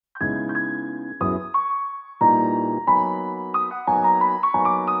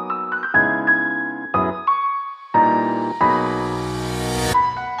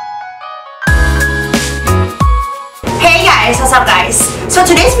guys, what's up guys? So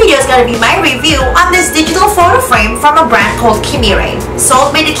today's video is going to be my review on this digital photo frame from a brand called Kimire,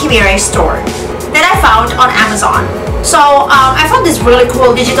 sold by the Kimire store that I found on Amazon. So I found this really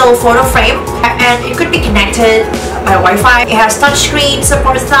cool digital photo frame and it could be connected by Wi-Fi. It has touchscreen,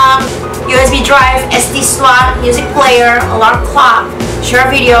 supports thumb, USB drive, SD slot, music player, alarm clock, share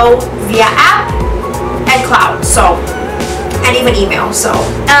video via app and cloud. And even email. So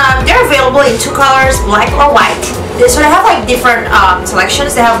they're available in two colors, black or white. So they have like different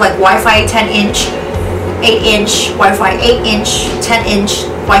selections. They have like Wi-Fi 10-inch, 8-inch, Wi-Fi 8-inch, 10-inch,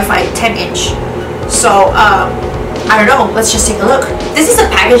 Wi-Fi 10-inch. So I don't know, let's just take a look. This is the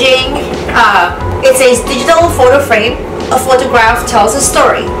packaging. It says digital photo frame. A photograph tells a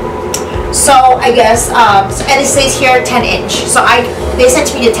story. So I guess and it says here 10-inch. So they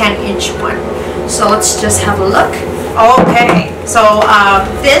sent me the 10-inch one. So let's just have a look. Okay, so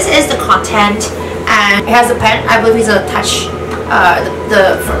this is the content, and it has a pen. I believe it's a touch,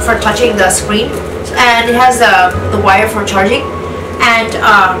 for touching the screen, and it has the wire for charging, and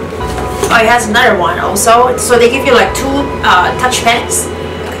it has another one also. So they give you like two touch pens.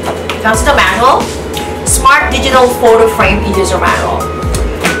 It comes with a manual, Smart Digital Photo Frame User Manual,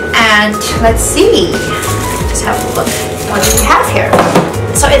 and let's see. Just have a look. What do we have here?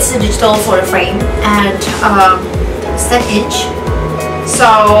 So it's a digital photo frame, and it's 10-inch. So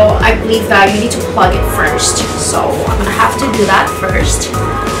I believe that you need to plug it first. So I'm gonna have to do that first.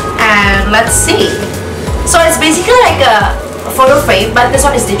 And let's see. So it's basically like a photo frame, but this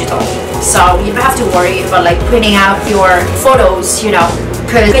one is digital. So you don't have to worry about like printing out your photos, you know,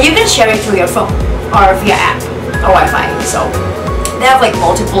 because you can share it through your phone or via app or Wi-Fi. So they have like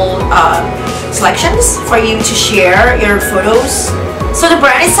multiple selections for you to share your photos. So the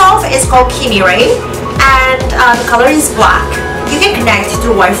brand itself is called Kimire, and the color is black. You can connect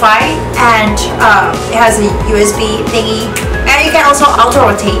through Wi-Fi, and it has a USB thingy, and you can also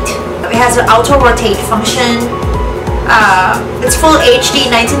auto-rotate. It has an auto-rotate function. It's full HD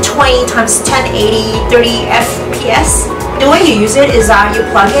 1920 x 1080 30 FPS. The way you use it is you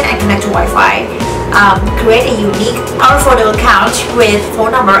plug in and connect to Wi-Fi. Create a unique Our Photo account with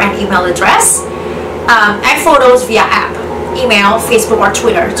phone number and email address. Add photos via app, email, Facebook or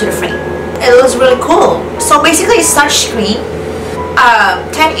Twitter to the frame. It looks really cool. So basically it's touch screen,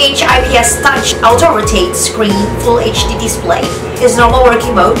 10-inch IPS touch auto-rotate screen, full HD display. It's normal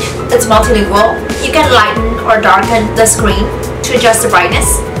working mode. It's multilingual. You can lighten or darken the screen to adjust the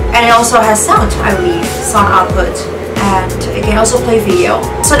brightness. And it also has sound, I believe, sound output. And it can also play video.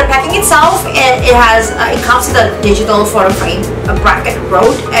 So the packing itself, it comes with a digital photo frame, a bracket,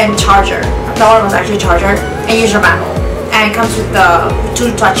 rod, and charger. That one was actually a charger, and user manual. And it comes with the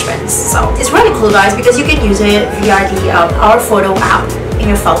two touch pens. So it's really cool guys, because you can use it via the Our Photo app in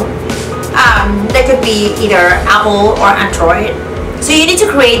your phone. That could be either Apple or Android. So you need to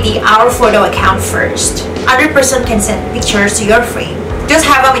create the Our Photo account first. Other person can send pictures to your frame. Just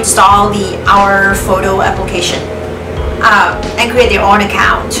have them install the Our Photo application and create their own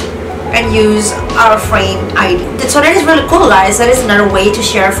account and use Our Frame ID. So that is really cool guys. That is another way to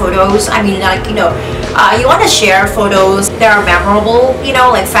share photos. I mean, like, you know, you want to share photos that are memorable, you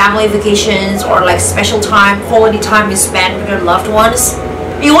know, like family vacations or like special time, quality time you spend with your loved ones.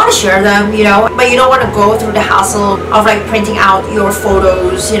 You want to share them, you know, but you don't want to go through the hassle of like printing out your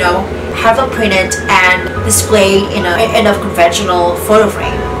photos, you know, have them printed and displayed in a conventional photo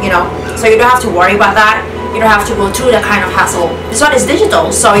frame, you know. So you don't have to worry about that. You don't have to go through that kind of hassle. This one is digital,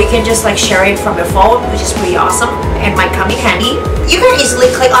 so you can just like share it from your phone, which is pretty awesome and might come in handy. You can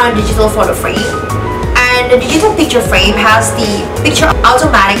easily click on a digital photo frame, and the digital picture frame has the picture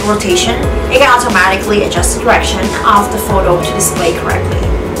automatic rotation. It can automatically adjust the direction of the photo to display correctly.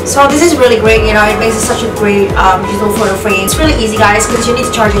 So this is really great, you know, it makes it such a great digital photo frame. It's really easy guys, because you need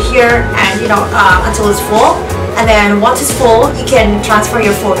to charge it here and, you know, until it's full. And then once it's full, you can transfer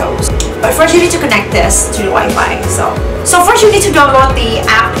your photos. But first you need to connect this to the Wi-Fi. So first you need to download the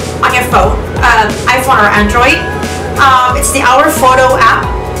app on your phone, iPhone or Android. It's the Our Photo app.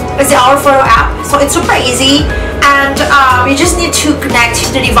 It's the Our Photo app. So it's super easy, and you just need to connect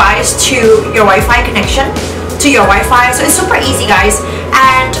the device to your Wi-Fi connection, to your Wi-Fi. So it's super easy guys,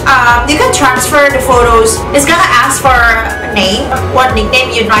 and you can transfer the photos. It's gonna ask for a name, what nickname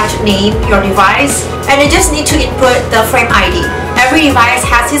you'd like to name your device, and you just need to input the frame ID. Every device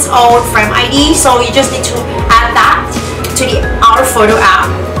has its own frame ID, so you just need to add that to the Our Photo app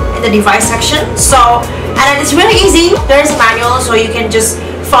in the device section. So, and then it's really easy. There's a manual, so you can just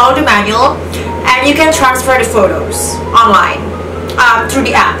follow the manual, and you can transfer the photos online through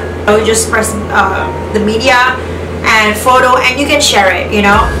the app. So you just press the media and photo, and you can share it, you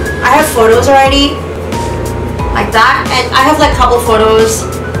know. I have photos already. like that. And I have like a couple photos.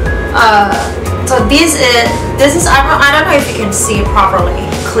 So this is I don't know if you can see it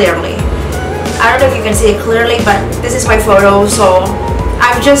clearly. I don't know if you can see it clearly, but this is my photo. So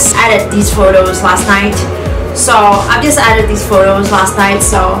I've just added these photos last night. So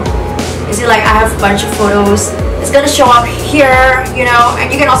you see, like I have a bunch of photos. It's gonna show up here, you know,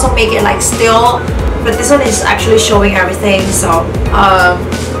 and you can also make it like still, but this one is actually showing everything. So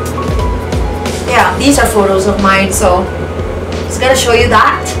yeah, these are photos of mine, so it's gonna show you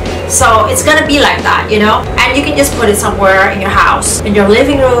that. So it's gonna be like that, you know, and you can just put it somewhere in your house, in your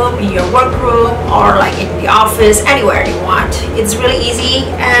living room, in your work room, or like in the office, anywhere you want. It's really easy,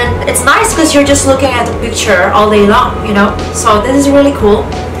 and it's nice because you're just looking at the picture all day long, you know. So this is really cool,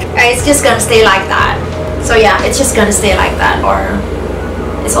 and it's just gonna stay like that. So yeah, it's just gonna stay like that, or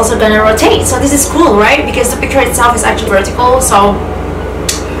it's also gonna rotate. So this is cool, right? Because the picture itself is actually vertical, so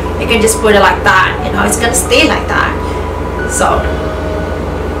you can just put it like that, you know. It's gonna stay like that.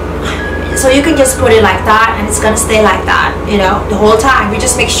 So you can just put it like that, and it's gonna stay like that, you know, the whole time. You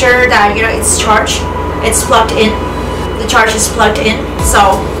just make sure that, you know, it's charged, it's plugged in, the charge is plugged in.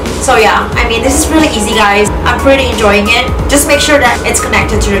 So yeah, I mean, this is really easy, guys. I'm pretty enjoying it. Just make sure that it's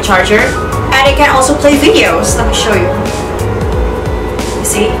connected to the charger, and it can also play videos. Let me show you. You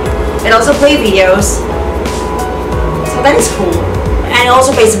see, it also plays videos, so that is cool. And it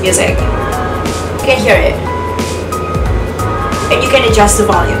also plays music. You can hear it, and you can adjust the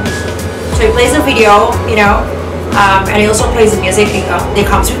volume. So it plays the video, you know, and it also plays the music that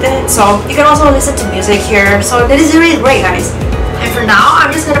comes with it. So you can also listen to music here. So that is really great, guys. And for now, I'm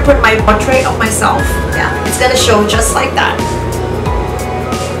just gonna put my portrait of myself. Yeah, it's gonna show just like that.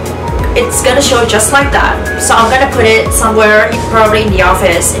 It's gonna show just like that. So I'm gonna put it somewhere, probably in the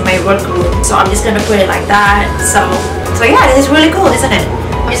office, in my work room. So I'm just gonna put it like that. So yeah, this is really cool, isn't it?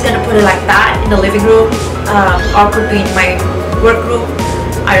 I'm just gonna put it like that in the living room, or could be in my work room.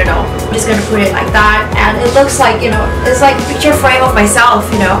 I don't know. I'm just gonna put it like that, and it looks like, you know, it's like a picture frame of myself,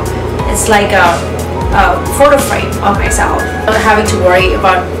 you know. It's like a photo frame of myself. Not having to worry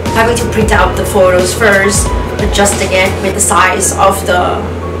about having to print out the photos first, adjusting it with the size of the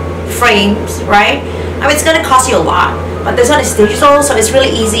frames, right? I mean, it's gonna cost you a lot, but this one is digital, so it's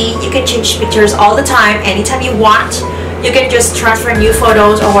really easy. You can change pictures all the time, anytime you want. You can just transfer new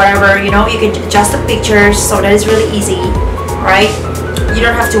photos or whatever, you know. You can adjust the pictures, so that is really easy, right? You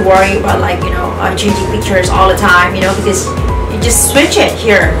don't have to worry about, like, you know, changing pictures all the time, you know, because you just switch it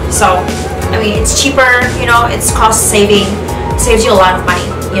here. So I mean, it's cheaper, you know, it's cost saving, saves you a lot of money,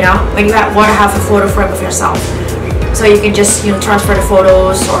 you know, when you want to have a photo frame of yourself. So you can just, you know, transfer the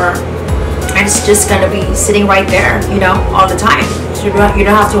photos, and it's just gonna be sitting right there, you know, all the time. So you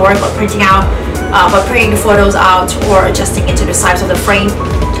don't have to worry about printing the photos out or adjusting it to the size of the frame,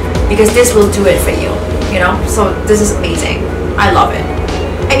 because this will do it for you, you know. So this is amazing. I love it.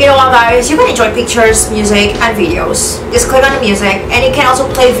 And you know what, guys, you can enjoy pictures, music, and videos. Just click on the music, and it can also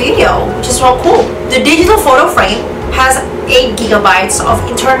play video, which is so cool. The digital photo frame has 8 gigabytes of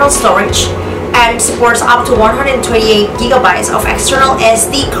internal storage and supports up to 128 gigabytes of external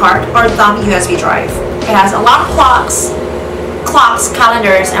SD card or thumb USB drive. It has alarm clocks,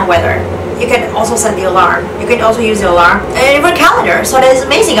 calendars, and weather. You can also set the alarm. You can also use the alarm and even calendar. So that is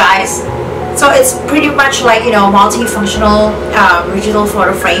amazing, guys. So it's pretty much like, you know, multifunctional digital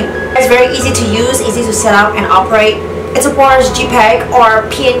photo frame. It's very easy to use, easy to set up and operate. It supports JPEG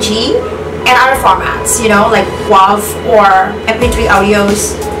or PNG and other formats, you know, like WAV or MP3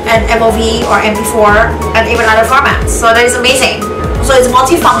 audios, and MOV or MP4, and even other formats. So that is amazing. So it's a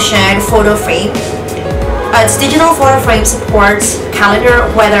multifunction photo frame. Its digital photo frame supports calendar,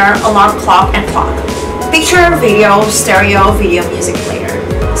 weather, alarm clock, and clock. Picture, video, stereo, video, music player.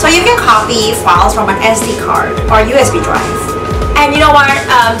 So you can copy files from an SD card or USB drive. And you know what?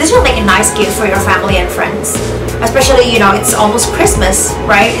 This will make a nice gift for your family and friends. Especially, you know, it's almost Christmas,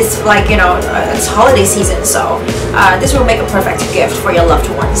 right? It's like, you know, it's holiday season. So this will make a perfect gift for your loved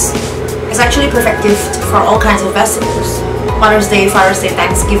ones. It's actually a perfect gift for all kinds of festivals. Mother's Day, Father's Day,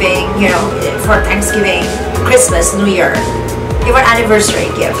 Thanksgiving, you know, for Thanksgiving, Christmas, New Year, even anniversary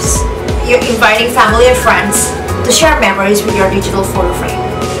gifts. You're inviting family and friends to share memories with your digital photo frame.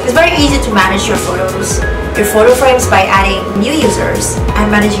 It's very easy to manage your photo frames by adding new users and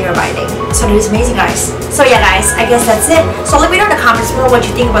managing your binding. So it is amazing, guys. So yeah, guys, I guess that's it. So let me know in the comments below what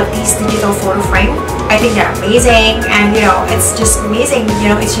you think about these digital photo frame. I think they're amazing, and you know, it's just amazing.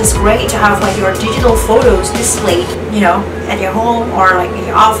 You know, it's just great to have like your digital photos displayed, you know, at your home or like in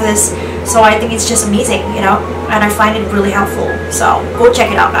your office. So I think it's just amazing, you know, and I find it really helpful. So go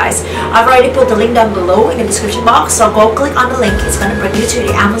check it out, guys. I've already put the link down below in the description box, so go click on the link. It's gonna bring you to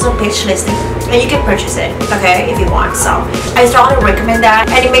the Amazon page listing and you can purchase it, okay, if you want. So I strongly recommend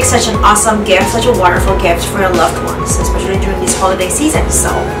that, and it makes such an awesome gift, such a wonderful gift for your loved ones, especially during this holiday season. So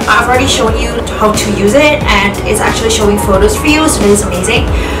I've already shown you how to use it, and it's actually showing photos for you, so that is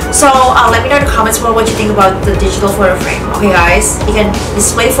amazing. So let me know in the comments below what you think about the digital photo frame. Okay guys, you can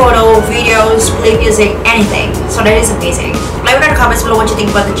display photo, videos, play music, anything, so that is amazing. Let me know in the comments below what you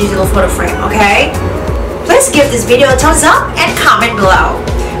think about the digital photo frame, okay? Please give this video a thumbs up and comment below.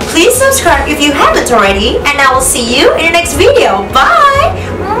 Please subscribe if you haven't already, and I will see you in the next video. Bye!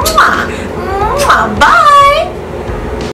 Mwah! Mwah! Bye!